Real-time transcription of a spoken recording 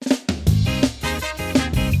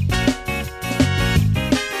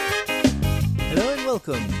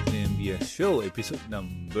welcome to the MBS show, episode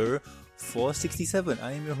number 467.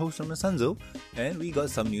 I am your host, Ramon Sanzo, and we got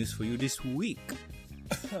some news for you this week.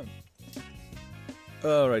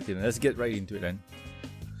 Alright then, let's get right into it then.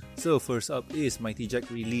 So first up is Mighty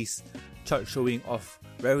Jack release chart showing off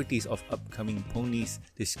rarities of upcoming ponies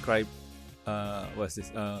described,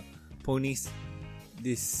 Ponies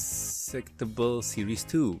Dissectable Series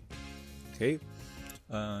 2. Okay,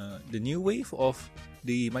 the new wave of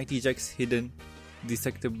the Mighty Jack's hidden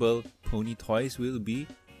dissectable pony toys will be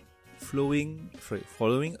following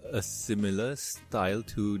a similar style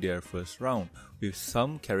to their first round, with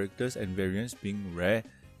some characters and variants being rare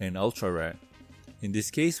and ultra rare. In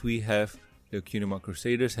this case, we have the Kunima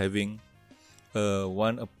Crusaders having a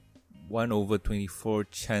 1/24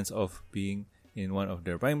 chance of being in one of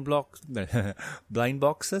their blind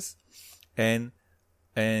boxes, and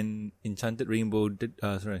Enchanted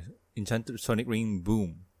Sonic Rain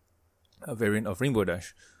Boom, a variant of Rainbow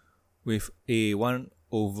Dash, with a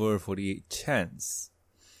 1/48 chance.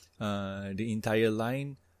 The entire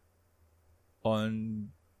line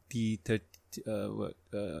on the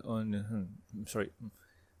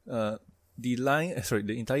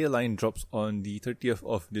the entire line drops on the 30th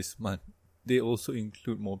of this month. They also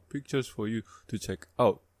include more pictures for you to check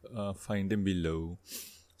out. Find them below.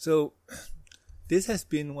 So this has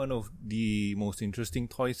been one of the most interesting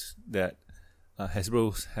toys that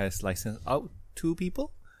Hasbro has licensed out to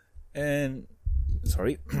people, and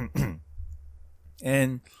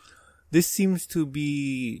this seems to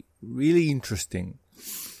be really interesting.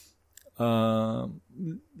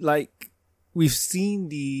 Like we've seen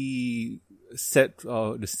the set,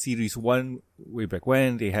 the series 1 way back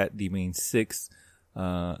when they had the main 6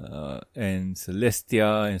 and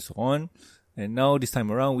Celestia and so on, and now this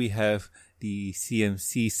time around we have the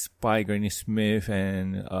CMC, Spy, Granny Smith,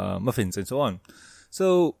 and Muffins, and so on.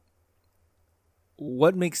 So,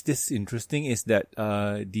 what makes this interesting is that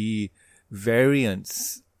the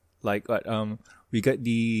variants, like we got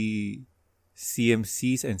the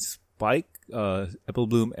CMCs and Spike, Apple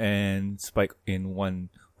Bloom and Spike in one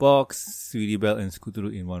box, Sweetie Belle and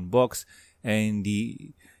Scootaloo in one box, and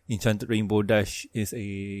the Enchanted Rainbow Dash is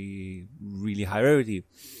a really high rarity.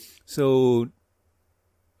 So,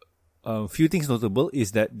 a few things notable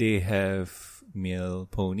is that they have male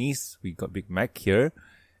ponies. We got Big Mac here,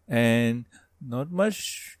 and not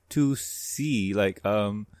much to see. Like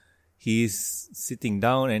he's sitting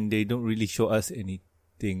down, and they don't really show us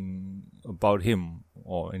anything about him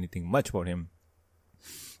or anything much about him.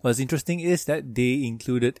 What's interesting is that they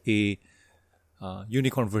included a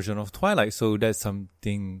unicorn version of Twilight, so that's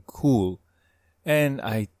something cool. And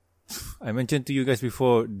I mentioned to you guys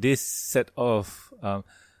before, this set of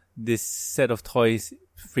toys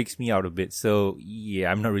freaks me out a bit. So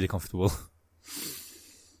yeah, I'm not really comfortable.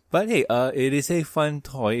 But hey, it is a fun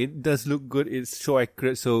toy. It does look good. It's show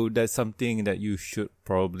accurate, so that's something that you should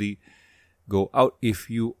probably go out if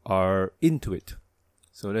you are into it.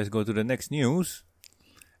 So let's go to the next news.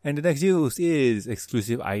 And the next news is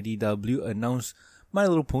exclusive IDW announced My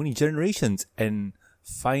Little Pony Generations and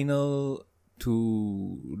finale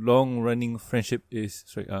to long-running friendship is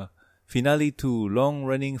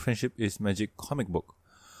Magic comic book.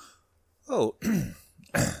 Oh,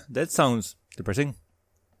 that sounds depressing.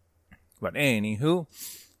 But anywho,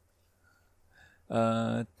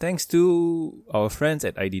 thanks to our friends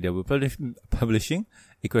at IDW Publishing,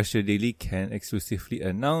 Equestria Daily can exclusively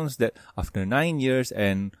announce that after 9 years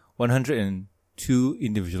and 102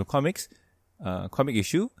 individual comic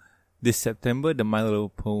issue, this September, the My Little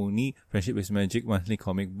Pony Friendship is Magic monthly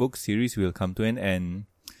comic book series will come to an end.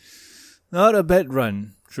 Not a bad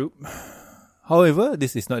run, troop. However,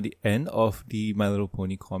 this is not the end of the My Little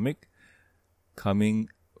Pony comic coming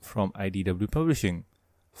from IDW Publishing.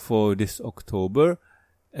 For this October,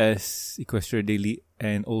 as Equestria Daily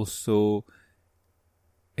and also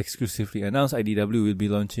exclusively announced, IDW will be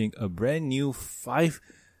launching a brand new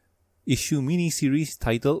 5-issue mini-series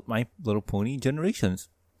titled My Little Pony Generations.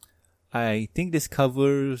 I think this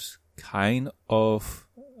covers kind of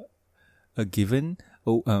a given.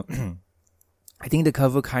 I think the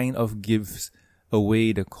cover kind of gives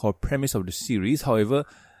away the core premise of the series. However,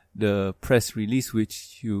 the press release,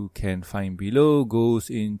 which you can find below, goes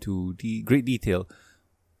into the great detail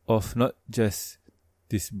of not just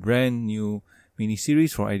this brand new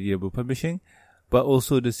mini-series from IDW Publishing, but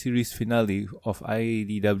also the series finale of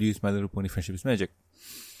IDW's My Little Pony Friendship is Magic.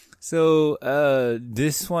 So,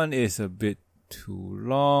 this one is a bit too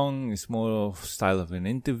long. It's more of style of an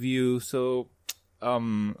interview. So,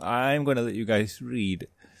 I'm gonna let you guys read.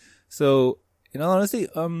 So, in all honesty,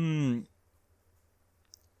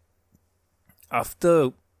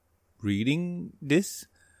 after reading this,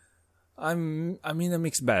 I'm in a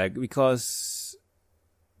mixed bag because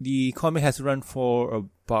the comic has run for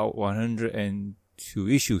about 102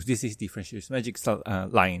 issues. This is the Friendship's Magic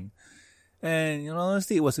line. And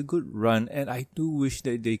honestly, it was a good run, and I do wish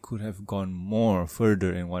that they could have gone more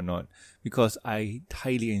further and whatnot, because I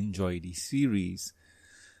highly enjoy the series.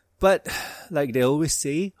 But like they always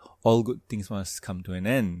say, all good things must come to an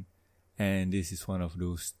end, and this is one of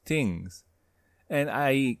those things. And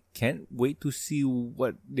I can't wait to see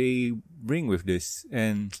what they bring with this.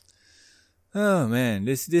 And oh man,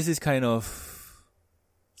 this is kind of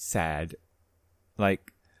sad.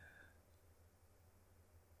 Like,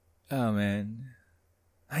 oh man,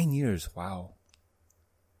 9 years, wow.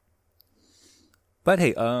 But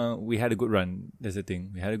hey, we had a good run. That's the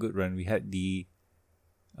thing. We had a good run. We had the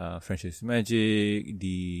Friendship's Magic,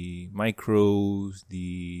 the Micros,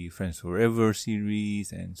 the Friends Forever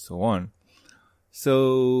series, and so on.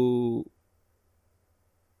 So,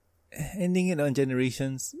 ending it on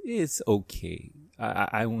Generations is okay.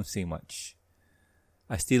 I won't say much.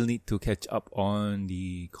 I still need to catch up on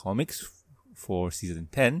the comics for season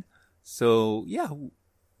 10. So, yeah,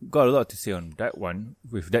 got a lot to say on that one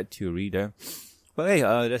with that theory there. But hey,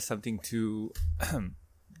 that's something to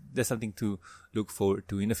look forward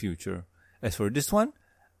to in the future. As for this one,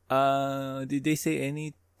 did they say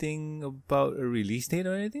anything about a release date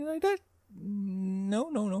or anything like that? No.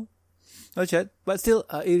 Not yet. But still,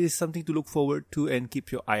 it is something to look forward to and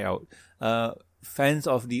keep your eye out. Fans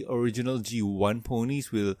of the original G1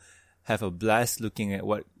 ponies will have a blast looking at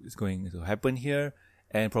what is going to happen here.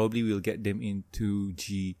 And probably we'll get them into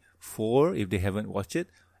G4 if they haven't watched it.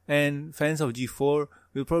 And fans of G4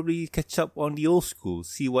 will probably catch up on the old school,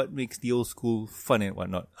 see what makes the old school fun and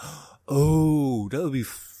whatnot. Oh, that would be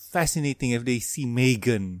fascinating if they see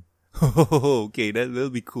Megan. Okay, that will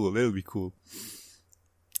be cool.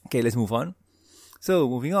 Okay, let's move on. So,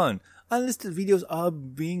 moving on. Unlisted videos are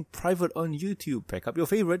being private on YouTube. Pack up your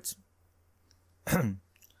favorites.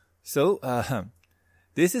 So,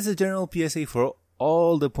 this is a general PSA for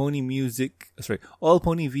all the pony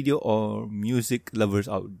video or music lovers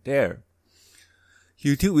out there.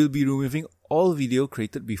 YouTube will be removing all video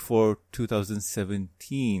created before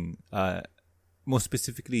 2017, more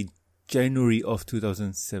specifically January of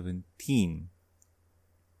 2017.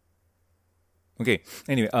 Okay,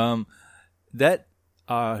 anyway, that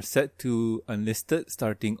are set to unlisted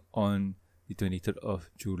starting on the 23rd of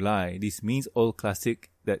July. This means all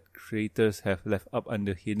classic that creators have left up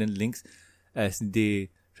under hidden links as they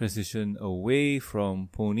transition away from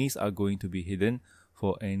ponies are going to be hidden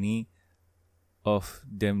for any of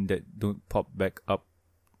them that don't pop back up,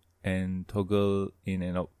 and toggle in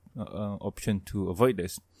an option to avoid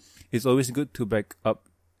this. It's always good to back up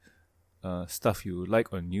stuff you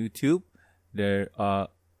like on YouTube. There are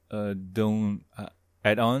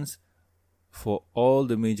add-ons for all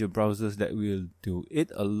the major browsers that will do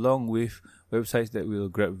it, along with websites that will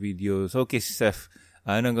grab videos. Okay, Seth,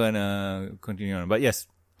 I'm not gonna continue on, but yes,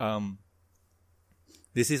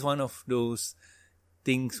 this is one of those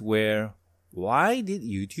things where, why did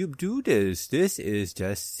YouTube do this? This is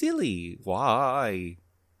just silly. Why?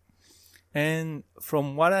 And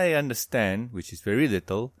from what I understand, which is very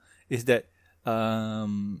little, is that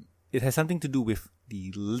it has something to do with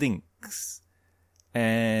the links.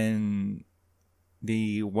 And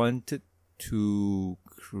they wanted to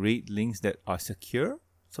create links that are secure,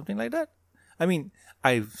 something like that. I mean,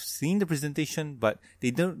 I've seen the presentation, but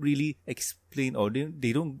they don't really explain, or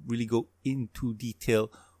they don't really go into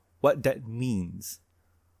detail what that means.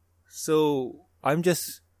 So I'm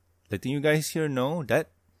just letting you guys here know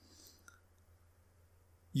that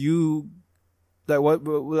you,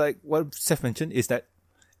 what Seth mentioned is that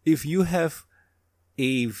if you have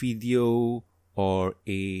a video or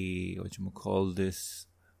a, this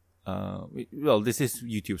is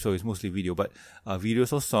YouTube, so it's mostly video, but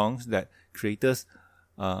videos or songs that creators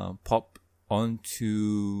pop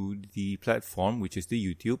onto the platform, which is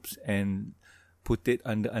the YouTubes, and put it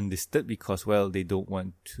under unlisted because, they don't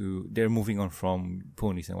want to, they're moving on from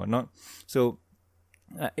ponies and whatnot. So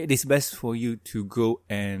it is best for you to go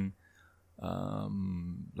and,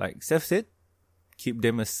 like Seth said, keep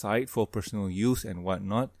them aside for personal use and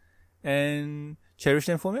whatnot, and cherish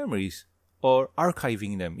them for memories, or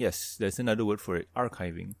archiving them. Yes, that's another word for it,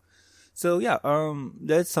 archiving. So yeah,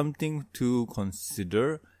 that's something to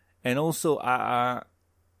consider. And also, I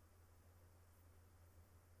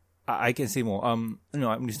can say more.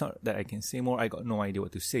 No, it's not that I can say more. I got no idea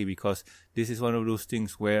what to say, because this is one of those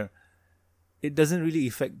things where it doesn't really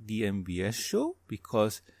affect the MBS show,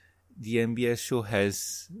 because the MBS show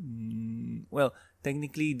has,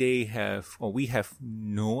 technically we have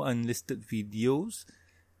no unlisted videos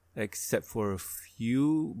except for a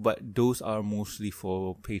few, but those are mostly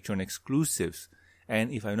for Patreon exclusives.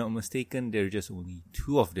 And if I'm not mistaken, there are just only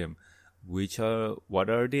 2 of them. What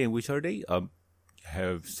are they and which are they?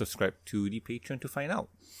 Have subscribed to the Patreon to find out.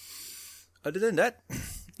 Other than that,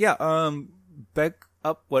 back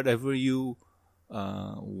up whatever you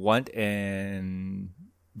want and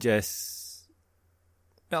just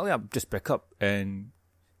back up and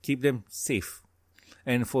keep them safe.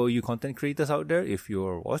 And for you content creators out there, if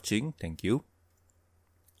you're watching, thank you.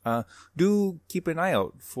 Do keep an eye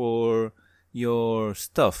out for your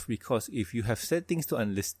stuff, because if you have set things to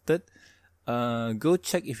unlisted, go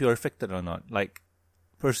check if you're affected or not. Like,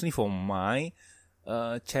 personally for my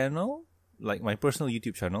channel, like my personal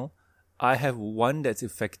YouTube channel, I have one that's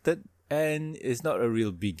affected, and it's not a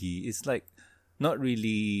real biggie. It's like not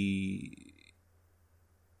really,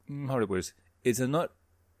 how to put this? It's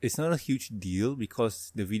not a huge deal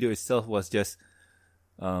because the video itself was just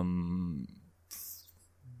nothing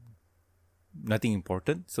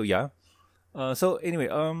important. So yeah. So anyway,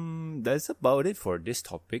 that's about it for this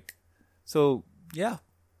topic. So yeah,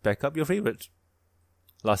 back up your favorites.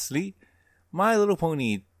 Lastly, My Little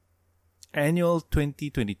Pony annual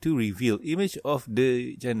 2022 reveal image of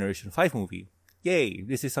the Generation 5 movie. Yay,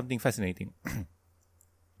 this is something fascinating.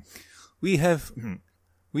 We have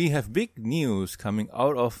big news coming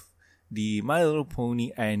out of the My Little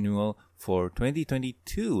Pony annual for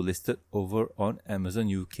 2022 listed over on Amazon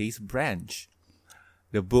UK's branch.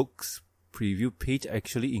 The book's preview page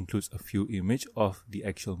actually includes a few images of the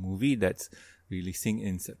actual movie that's releasing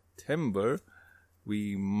in September.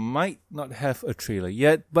 We might not have a trailer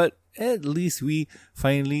yet, but at least we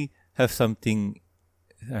finally have something.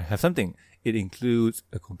 It includes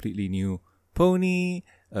a completely new pony,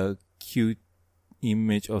 a cute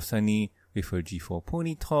image of Sunny with her G4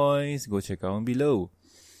 pony toys. Go check out below.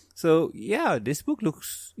 So yeah, this book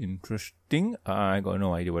looks interesting. I got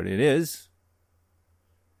no idea what it is.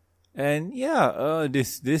 And yeah,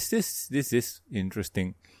 this is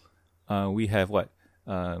interesting. We have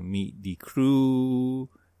meet the crew,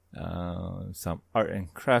 some art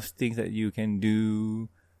and crafts things that you can do,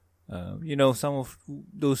 some of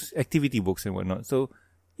those activity books and whatnot. So,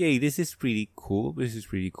 yay, this is pretty cool.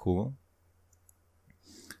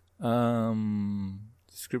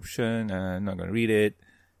 Description, I'm not gonna read it.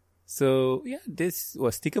 So, yeah, this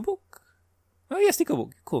was sticker book. Oh yeah, sticker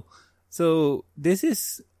book, cool. So, this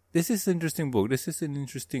is an interesting book. This is an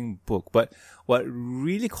interesting book. But what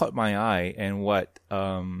really caught my eye and what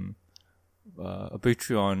a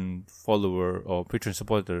Patreon follower or Patreon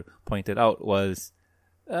supporter pointed out was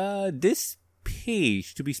this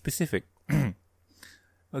page, to be specific.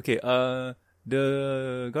 Okay,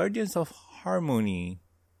 the Guardians of Harmony.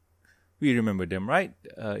 We remember them, right?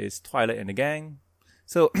 It's Twilight and the gang.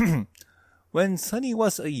 So, when Sunny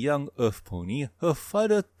was a young Earth pony, her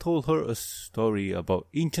father told her a story about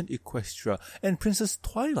ancient Equestria and Princess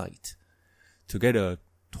Twilight. Together,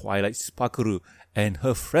 Twilight Sparkle and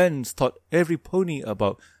her friends taught every pony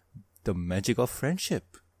about the magic of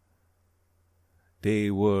friendship.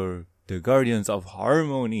 They were the Guardians of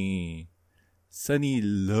Harmony. Sunny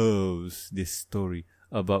loves this story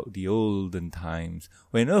about the olden times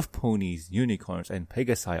when Earth ponies, unicorns, and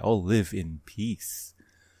Pegasi all live in peace.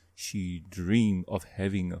 She dreamed of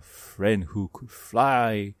having a friend who could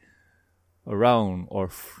fly around or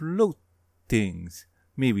float things.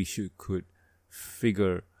 Maybe she could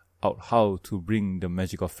figure out how to bring the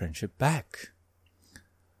magic of friendship back.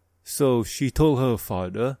 So she told her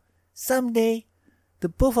father, "Someday, the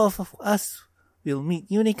both of us will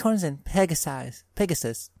meet unicorns and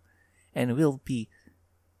Pegasus, and we'll be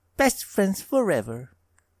best friends forever."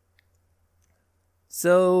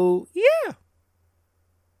 So, yeah.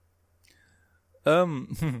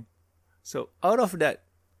 So out of that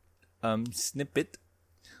snippet,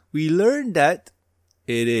 we learned that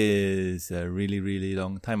it is a really, really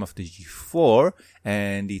long time after G4,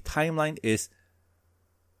 and the timeline is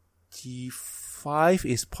G5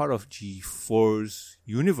 is part of G4's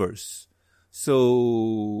universe.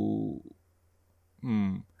 So,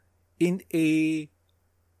 in a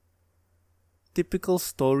typical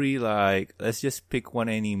story, like, let's just pick one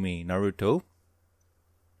anime, Naruto.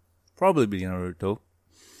 Probably Naruto.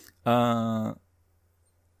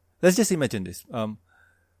 Let's just imagine this.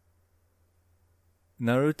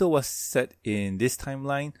 Naruto was set in this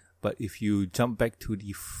timeline, but if you jump back to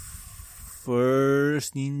the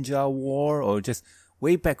first Ninja War, or just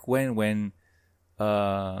way back when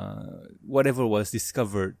whatever was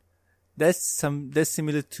discovered, that's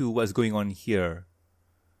similar to what's going on here.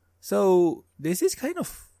 So this is kind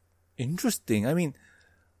of interesting. I mean,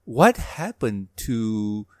 what happened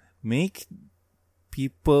to make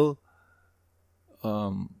people,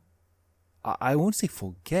 I won't say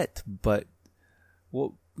forget, but,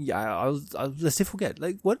 well, yeah, I'll let's say forget.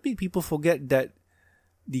 Like, what made people forget that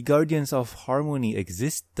the Guardians of Harmony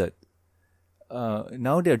existed?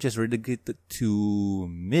 Now they're just relegated to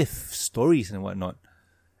myth, stories, and whatnot.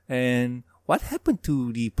 And what happened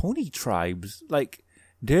to the pony tribes? Like,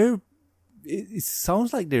 it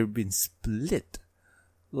sounds like they've been split.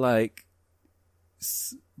 Like,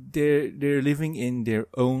 they're living in their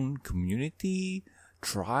own community,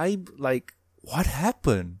 tribe. Like, what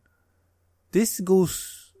happened? This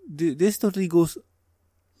totally goes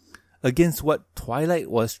against what Twilight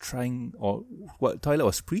was trying, or what Twilight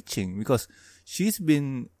was preaching, because she's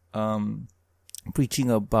been preaching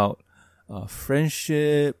about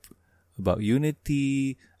friendship, about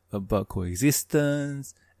unity, about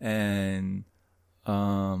coexistence, and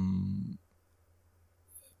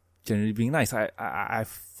generally being nice. I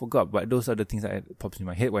forgot, but those are the things that pops in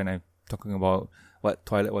my head when I'm talking about what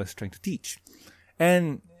Twilight was trying to teach.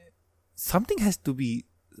 And something has to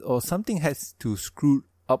screw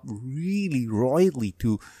up really royally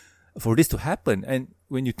for this to happen. And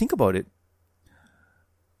when you think about it,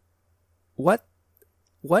 what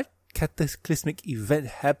cataclysmic event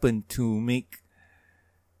happened to make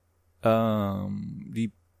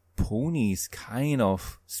the ponies kind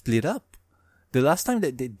of split up? The last time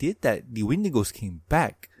that they did that, the Wendigos came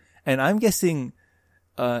back, and I'm guessing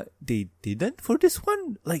they didn't for this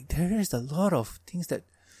one. Like, there is a lot of things that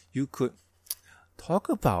you could talk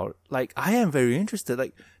about. Like, I am very interested.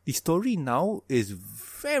 Like, the story now is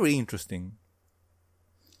very interesting.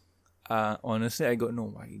 Honestly, I got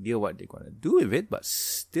no idea what they're gonna do with it, but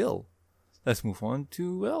still, let's move on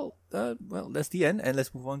to, that's the end, and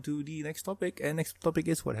let's move on to the next topic. And next topic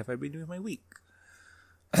is, what have I been doing my week?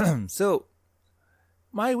 So,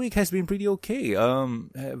 my week has been pretty okay.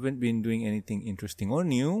 Haven't been doing anything interesting or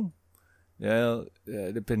new. Well,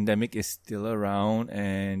 the pandemic is still around,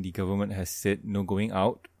 and the government has said no going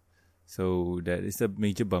out. So that is a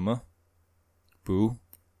major bummer. Boo.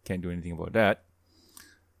 Can't do anything about that.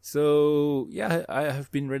 So, yeah, I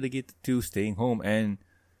have been relegated to staying home and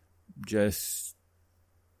just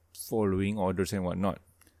following orders and whatnot.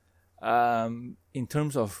 In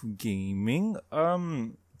terms of gaming,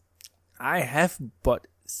 I have bought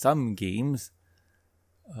some games.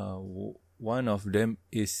 One of them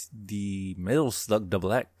is the Metal Slug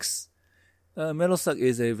XX. Metal Slug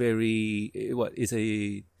is a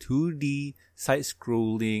 2D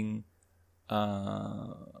side-scrolling,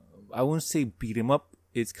 I won't say beat 'em up.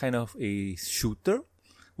 It's kind of a shooter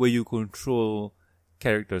where you control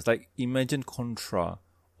characters. Like, imagine Contra,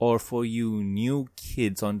 or for you new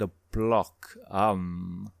kids on the block,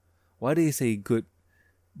 what is a good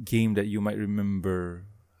game that you might remember?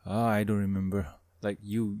 I don't remember. Like,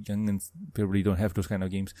 you youngins probably don't have those kind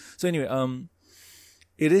of games. So anyway,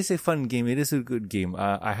 it is a fun game. It is a good game.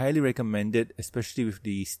 I highly recommend it, especially with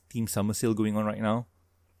the Steam Summer Sale going on right now.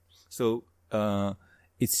 So,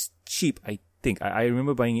 it's cheap, I think. I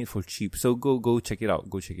remember buying it for cheap. So go check it out.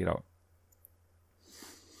 Go check it out.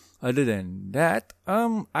 Other than that,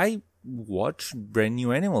 I watched Brand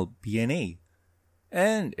New Animal, BNA.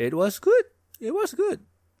 And it was good. It was good.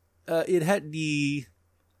 It had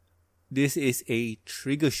this is a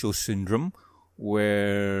trigger show syndrome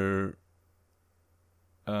where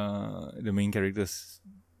the main characters,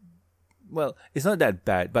 well, it's not that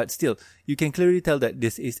bad, but still, you can clearly tell that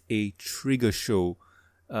this is a trigger show.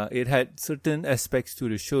 It had certain aspects to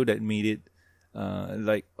the show that made it,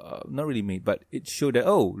 not really made, but it showed that,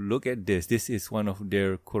 oh, look at this. This is one of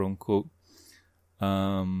their quote-unquote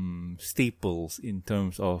staples in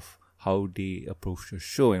terms of how they approach the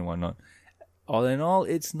show and whatnot. All in all,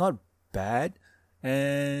 it's not bad,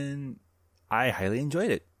 and I highly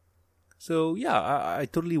enjoyed it. So yeah, I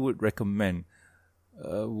totally would recommend.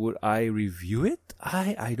 Would I review it?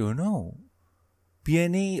 I don't know.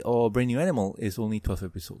 BNA, or Brand New Animal, is only 12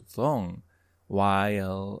 episodes long,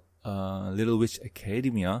 while Little Witch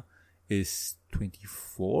Academia is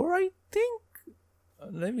 24, I think.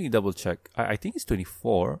 Let me double check. I think it's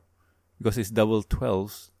 24 because it's double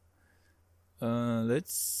 12s.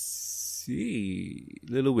 Let's see.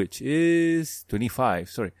 Little Witch is 25.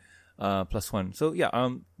 Sorry, plus 1. So yeah,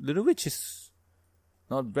 Little Witch is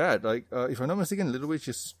not bad. Like, if I'm not mistaken, Little Witch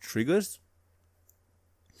is triggers.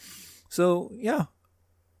 So yeah,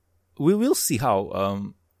 we will see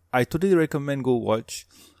how. I totally recommend go watch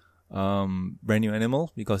Brand New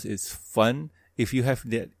Animal because it's fun. If you have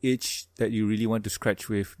that itch that you really want to scratch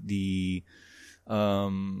with the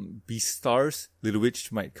Beastars, Little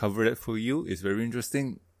Witch might cover that for you. It's very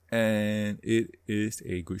interesting, and it is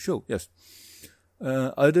a good show. Yes.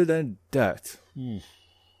 Other than that,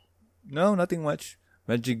 no, nothing much.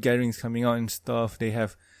 Magic Gatherings coming out and stuff. They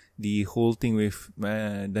have the whole thing with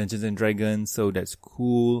Dungeons and Dragons, so that's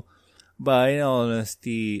cool. But in all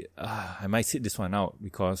honesty, I might sit this one out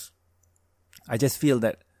because I just feel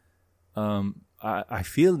that I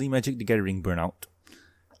feel the Magic the Gathering burnout.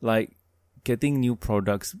 Like, getting new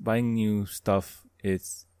products, buying new stuff,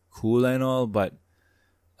 it's cool and all, but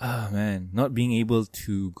not being able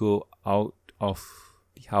to go out of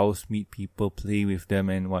the house, meet people, play with them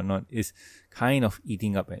and whatnot is kind of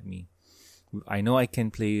eating up at me. I know I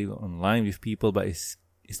can play online with people, but it's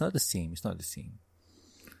not the same. It's not the same.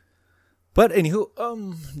 But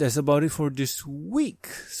anywho, that's about it for this week.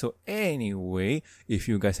 So anyway, if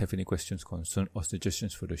you guys have any questions, concerns, or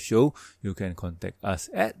suggestions for the show, you can contact us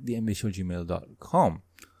at thembshow@gmail.com.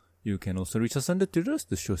 You can also reach us on the Twitters.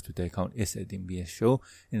 The show's Twitter account is at the MBS Show,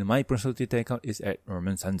 and my personal Twitter account is at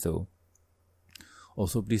Norman Sanzo.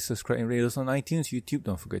 Also, please subscribe and rate us on iTunes, YouTube.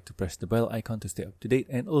 Don't forget to press the bell icon to stay up to date,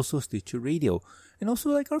 and also Stitcher Radio, and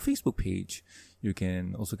also like our Facebook page. You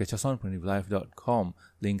can also catch us on PrimitivLife.com.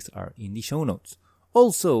 Links are in the show notes.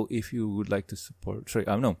 Also, if you would like to support,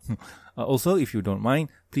 also, if you don't mind,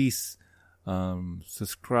 please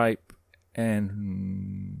subscribe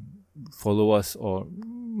and follow us, or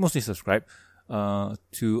mostly subscribe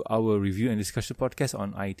to our review and discussion podcast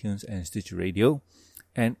on iTunes and Stitcher Radio.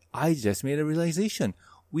 And I just made a realization.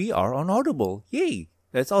 We are on Audible. Yay!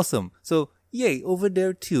 That's awesome. So, yay, over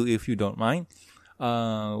there too, if you don't mind.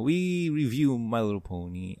 We review My Little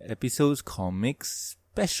Pony episodes, comics,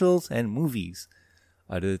 specials, and movies.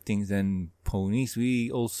 Other things than ponies,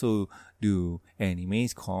 we also do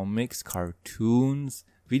animes, comics, cartoons,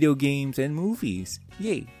 video games, and movies.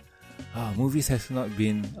 Yay! Movies has not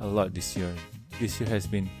been a lot this year. This year has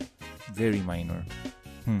been very minor.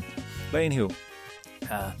 But anywho,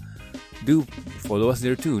 do follow us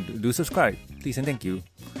there too. Do subscribe, please and thank you.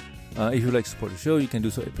 If you'd like to support the show, you can do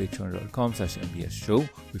so at patreon.com/MBS Show.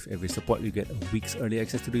 With every support, you get a week's early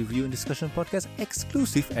access to the review and discussion podcast,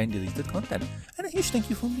 exclusive and deleted content. And a huge thank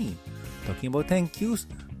you from me. Talking about thank yous,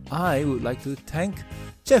 I would like to thank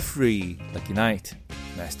Jeffrey, Lucky Knight,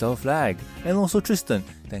 Master of Flag, and also Tristan.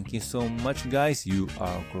 Thank you so much, guys. You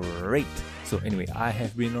are great. So anyway, I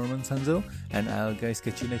have been Norman Sanzo, and I'll guys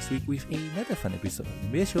catch you next week with another fun episode of the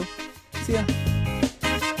MBS Show. See ya!